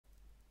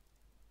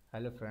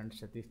Hello friends,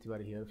 Satish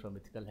Tiwari here from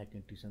Ethical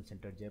Hacking Tuition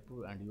Center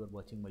Jaipur, and you are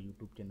watching my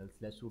YouTube channel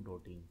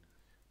 /sudo.in.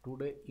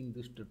 Today in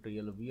this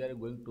tutorial we are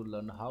going to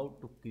learn how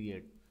to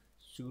create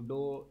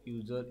sudo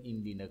user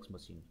in Linux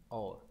machine,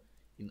 or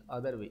in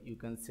other way you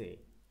can say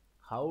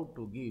how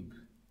to give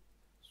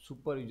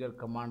super user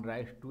command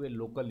rights to a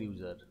local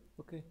user.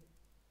 Okay,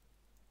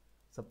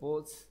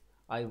 suppose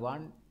I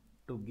want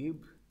to give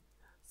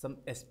some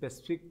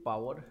specific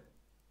power.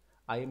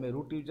 I am a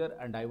root user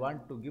and I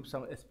want to give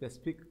some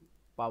specific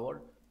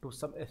power to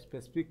some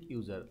specific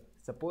user.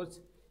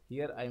 Suppose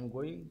here I am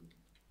going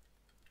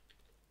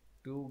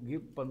to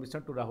give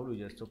permission to Rahul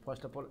user. So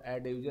first of all,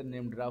 add a user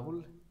named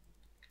Rahul,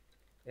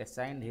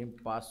 assign him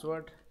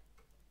password,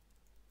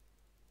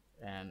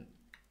 and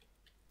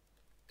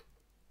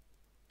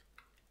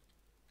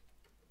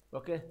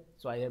okay,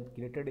 so I have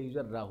created a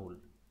user Rahul.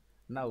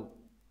 Now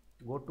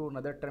go to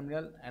another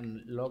terminal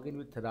and log in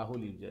with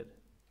Rahul user.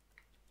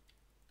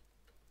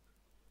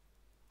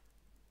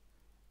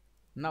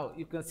 Now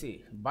you can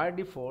see by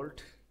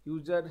default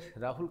user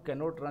Rahul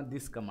cannot run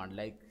this command.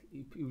 Like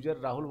if user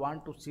Rahul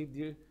want to see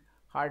the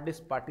hard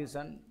disk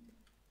partition,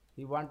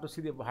 he want to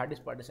see the hard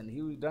disk partition,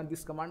 he will run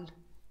this command.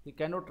 He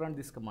cannot run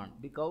this command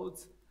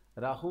because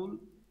Rahul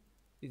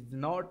is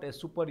not a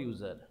super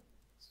user,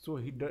 so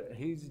he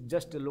is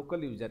just a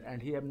local user and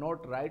he have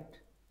not right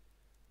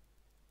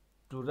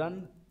to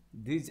run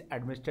these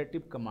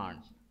administrative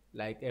commands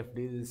like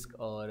fdisk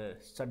or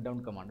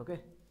shutdown command. Okay,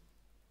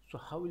 so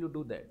how will you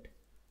do that?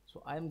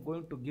 So I am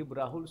going to give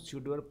Rahul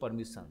sudo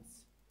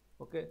permissions.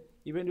 Okay,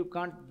 even you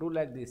can't do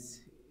like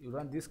this. You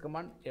run this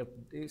command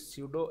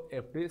sudo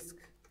fdisk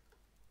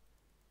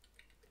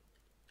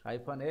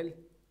 -l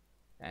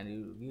and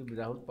you give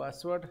Rahul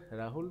password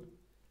Rahul,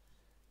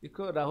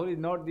 because Rahul is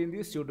not in the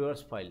sudo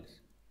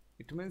files.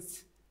 It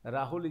means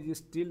Rahul is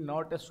still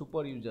not a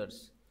super user.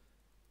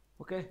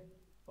 Okay,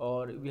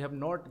 or we have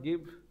not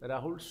give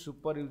Rahul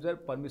super user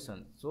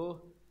permission,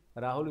 so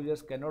Rahul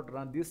users cannot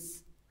run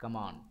this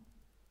command.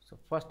 So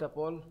first of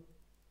all,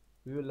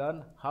 we will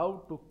learn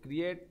how to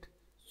create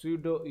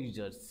sudo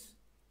users.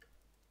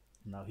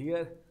 Now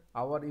here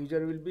our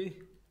user will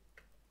be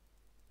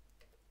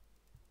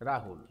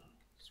Rahul.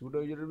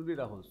 Sudo user will be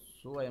Rahul.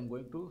 So I am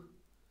going to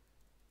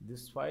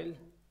this file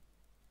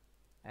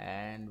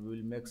and we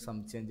will make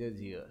some changes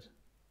here.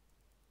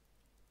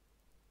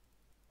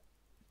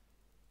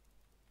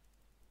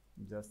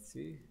 Just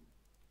see.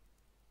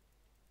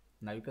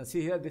 Now you can see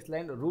here this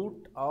line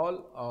root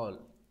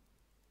all.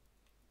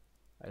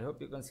 I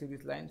hope you can see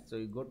this line. So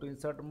you go to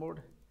insert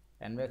mode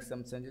and make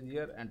some changes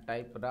here and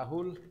type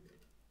Rahul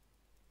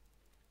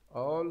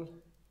all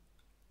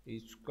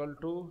is equal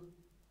to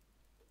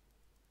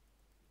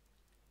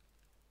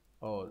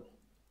all,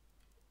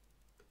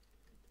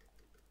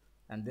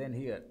 and then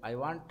here I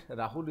want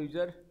Rahul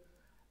user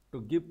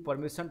to give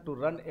permission to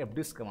run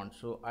fdisk command.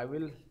 So I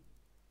will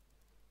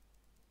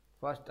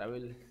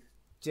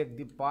check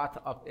the path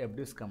of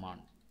fdisk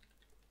command.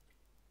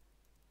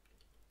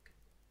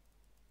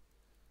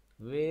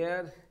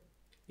 Where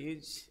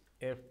is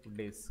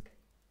fdisk?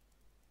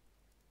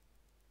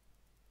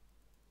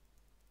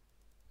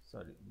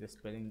 Sorry, the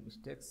spelling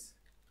mistakes.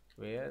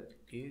 Where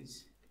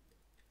is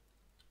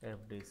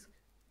fdisk?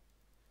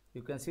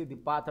 You can see the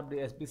path of the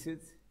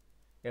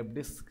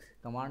fdisk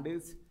command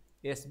is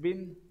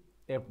sbin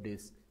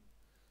fdisk.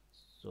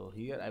 So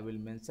here I will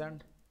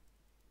mention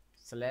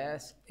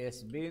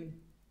 /sbin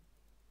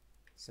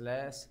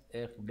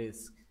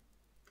 /fdisk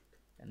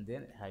and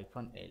then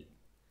 -l.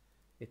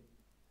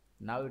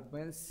 Now it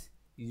means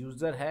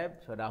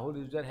Rahul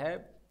user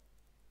have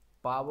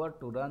power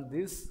to run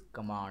this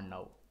command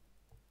now.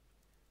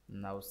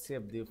 Now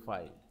save the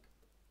file,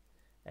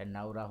 and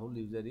now Rahul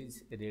user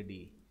is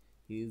ready.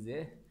 He is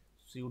a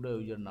sudo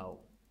user now.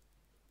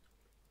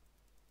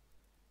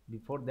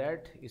 Before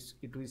that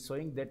it was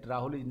showing that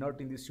Rahul is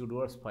not in the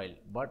sudo file,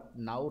 but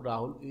now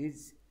Rahul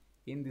is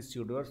in the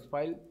sudo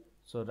file,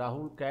 so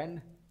Rahul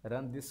can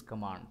run this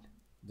command.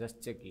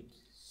 Just check it,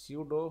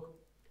 sudo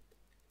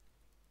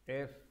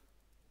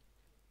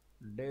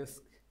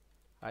fdisk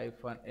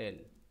 -l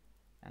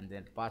and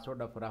then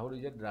password of Rahul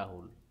is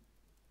Rahul.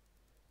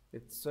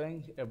 It's showing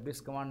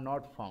fdisk command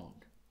not found.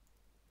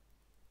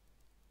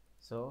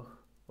 So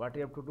what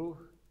you have to do,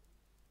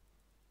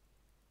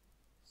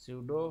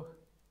 sudo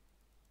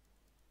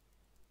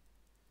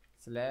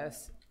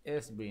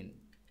 /sbin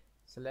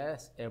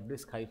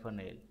 /fdisk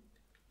 -l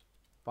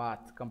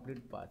path,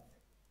 complete path,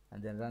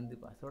 and then run the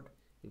password.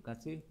 You can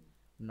see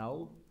now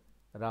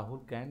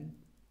Rahul can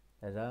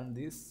run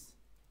this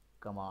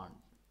command,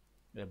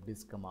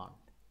 fdisk command.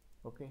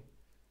 Okay,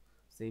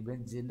 so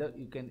even general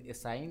you can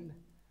assign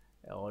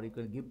or you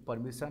can give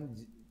permission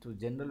to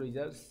general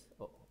users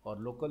or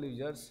local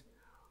users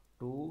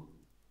to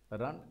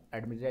run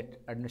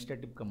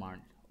administrative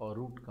command or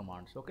root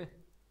commands. Okay,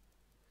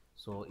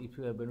 so if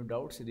you have any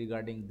doubts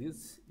regarding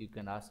this, you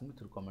can ask me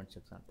through comment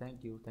section.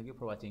 Thank you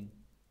for watching.